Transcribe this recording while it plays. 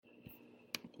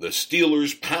The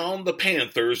Steelers pound the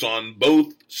Panthers on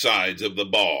both sides of the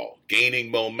ball,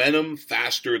 gaining momentum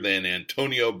faster than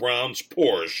Antonio Brown's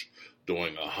Porsche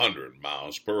doing 100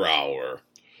 miles per hour.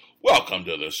 Welcome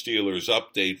to the Steelers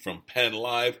Update from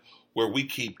Pennlive, where we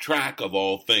keep track of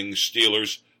all things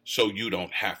Steelers so you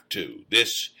don't have to.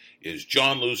 This is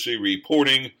John Lucy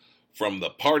reporting from the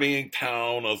partying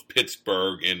town of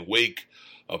Pittsburgh in wake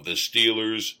of the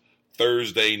Steelers'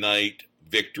 Thursday night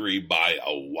victory by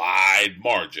a wide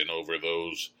margin over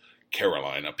those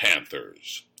Carolina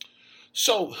Panthers.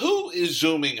 So who is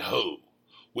zooming who?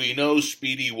 We know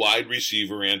speedy wide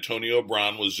receiver Antonio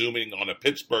Brown was zooming on a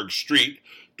Pittsburgh street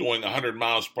doing 100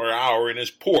 miles per hour in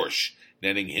his Porsche,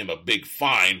 netting him a big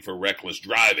fine for reckless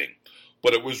driving.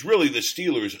 But it was really the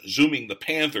Steelers zooming the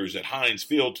Panthers at Heinz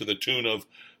Field to the tune of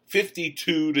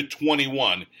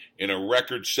 52-21 in a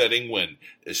record-setting win,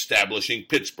 establishing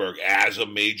Pittsburgh as a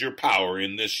major power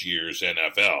in this year's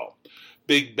NFL.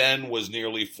 Big Ben was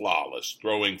nearly flawless,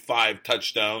 throwing 5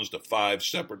 touchdowns to 5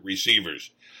 separate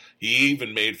receivers. He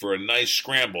even made for a nice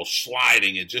scramble,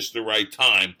 sliding at just the right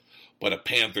time, but a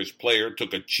Panthers player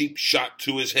took a cheap shot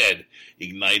to his head,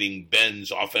 igniting Ben's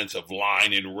offensive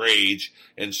line in rage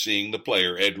and seeing the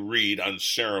player, Ed Reed,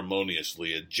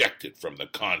 unceremoniously ejected from the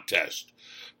contest.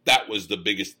 That was the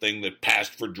biggest thing that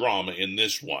passed for drama in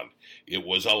this one. It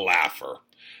was a laugher.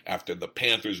 After the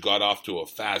Panthers got off to a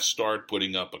fast start,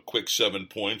 putting up a quick 7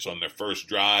 points on their first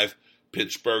drive,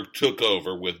 Pittsburgh took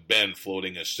over with Ben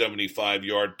floating a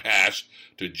 75-yard pass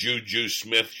to Juju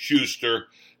Smith-Schuster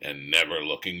and never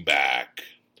looking back.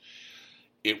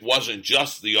 It wasn't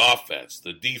just the offense.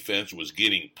 The defense was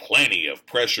getting plenty of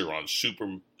pressure on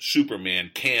Superman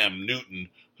Cam Newton,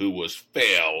 who was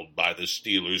failed by the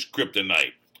Steelers'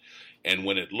 kryptonite. And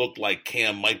when it looked like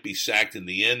Cam might be sacked in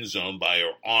the end zone by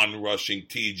our on-rushing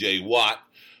T.J. Watt,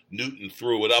 Newton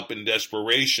threw it up in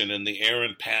desperation, and the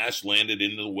errant pass landed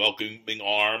in the welcoming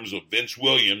arms of Vince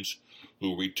Williams,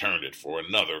 who returned it for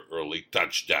another early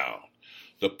touchdown.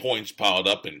 The points piled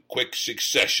up in quick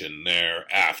succession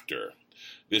thereafter.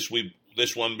 This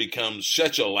one becomes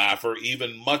such a laugher,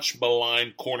 even much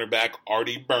maligned cornerback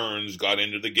Artie Burns got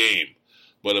into the game.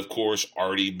 But of course,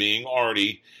 Artie being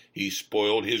Artie, he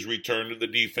spoiled his return to the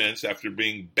defense after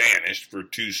being banished for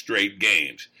 2 straight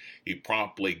games. He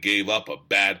promptly gave up a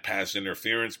bad pass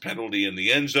interference penalty in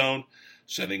the end zone,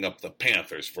 setting up the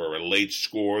Panthers for a late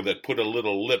score that put a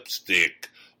little lipstick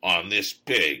on this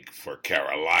pig for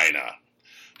Carolina.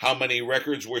 How many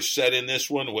records were set in this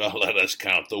one? Well, let us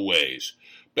count the ways.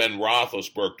 Ben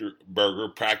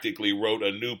Roethlisberger practically wrote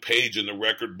a new page in the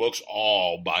record books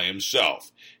all by himself.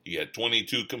 He had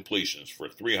 22 completions for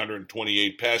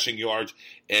 328 passing yards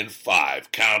and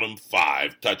 5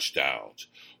 touchdowns.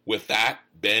 With that,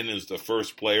 Ben is the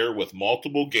first player with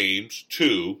multiple games,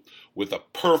 2, with a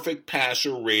perfect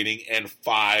passer rating and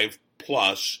 5+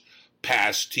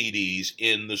 pass TDs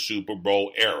in the Super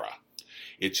Bowl era.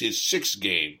 It's his 6th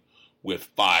game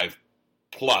with 5+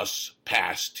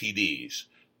 pass TDs,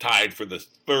 tied for the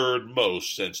 3rd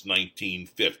most since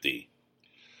 1950.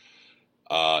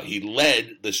 He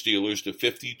led the Steelers to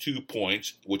 52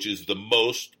 points, which is the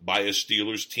most by a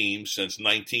Steelers team since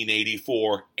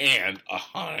 1984 and a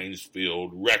Heinz Field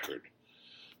record.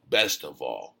 Best of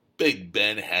all, Big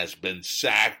Ben has been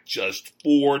sacked just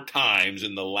 4 times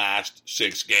in the last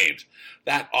 6 games.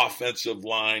 That offensive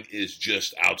line is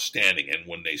just outstanding, and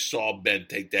when they saw Ben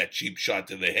take that cheap shot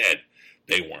to the head,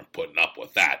 they weren't putting up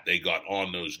with that. They got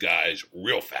on those guys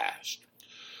real fast.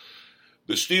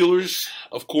 The Steelers,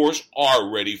 of course, are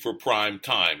ready for prime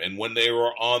time, and when they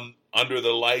are under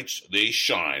the lights, they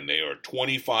shine. They are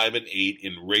 25-8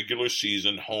 in regular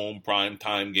season home prime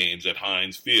time games at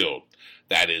Heinz Field.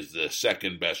 That is the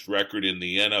 2nd best record in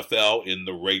the NFL in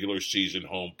the regular season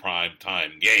home prime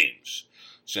time games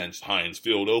since Heinz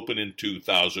Field opened in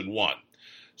 2001.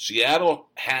 Seattle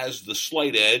has the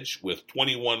slight edge with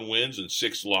 21 wins and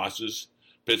 6 losses.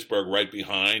 Pittsburgh right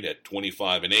behind at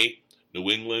 25-8. New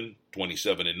England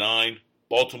 27-9.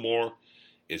 Baltimore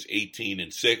is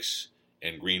 18-6,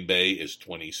 and Green Bay is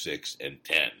 26-10.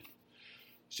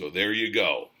 So there you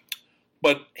go.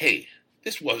 But hey,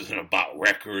 this wasn't about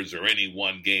records or any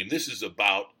one game. This is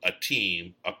about a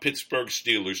team, a Pittsburgh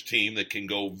Steelers team that can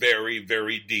go very,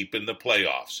 very deep in the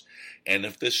playoffs. And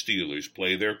if the Steelers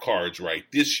play their cards right,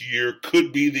 this year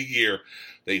could be the year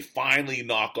they finally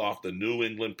knock off the New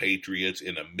England Patriots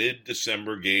in a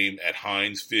mid-December game at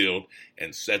Heinz Field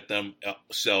and set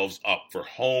themselves up for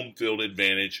home field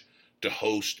advantage to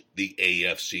host the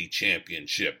AFC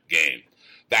Championship game.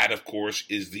 That, of course,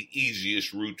 is the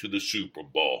easiest route to the Super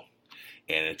Bowl.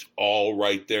 And it's all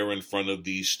right there in front of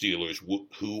these Steelers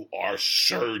who are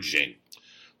surging.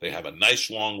 They have a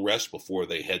nice long rest before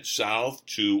they head south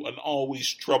to an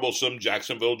always troublesome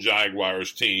Jacksonville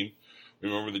Jaguars team.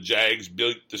 Remember, the Jags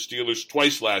beat the Steelers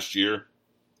twice last year,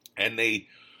 and they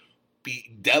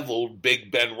bedeviled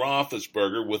Big Ben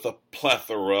Roethlisberger with a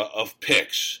plethora of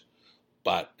picks.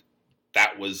 But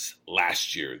that was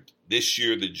last year. This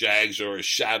year, the Jags are a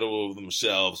shadow of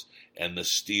themselves, and the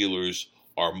Steelers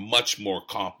are much more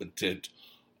competent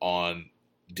on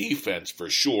defense for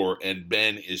sure, and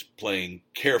Ben is playing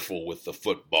careful with the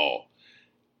football.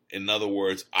 In other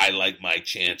words, I like my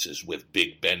chances with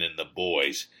Big Ben and the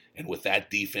boys, and with that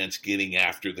defense getting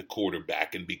after the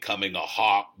quarterback and becoming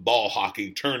a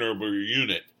ball-hawking turnover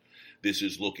unit, this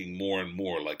is looking more and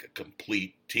more like a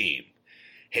complete team.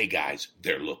 Hey guys,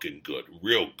 they're looking good,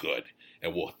 real good,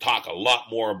 and we'll talk a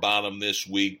lot more about them this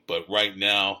week, but right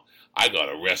now, I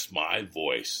gotta rest my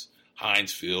voice.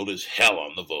 Heinz Field is hell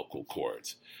on the vocal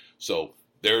cords. So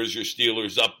there's your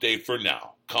Steelers update for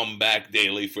now. Come back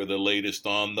daily for the latest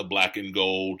on the black and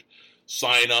gold.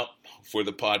 Sign up for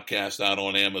the podcast out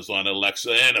on Amazon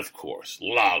Alexa. And, of course,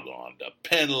 log on to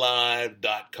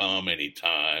Pennlive.com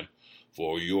anytime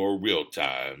for your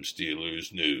real-time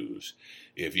Steelers news.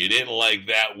 If you didn't like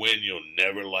that win, you'll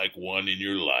never like one in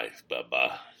your life.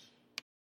 Bye-bye.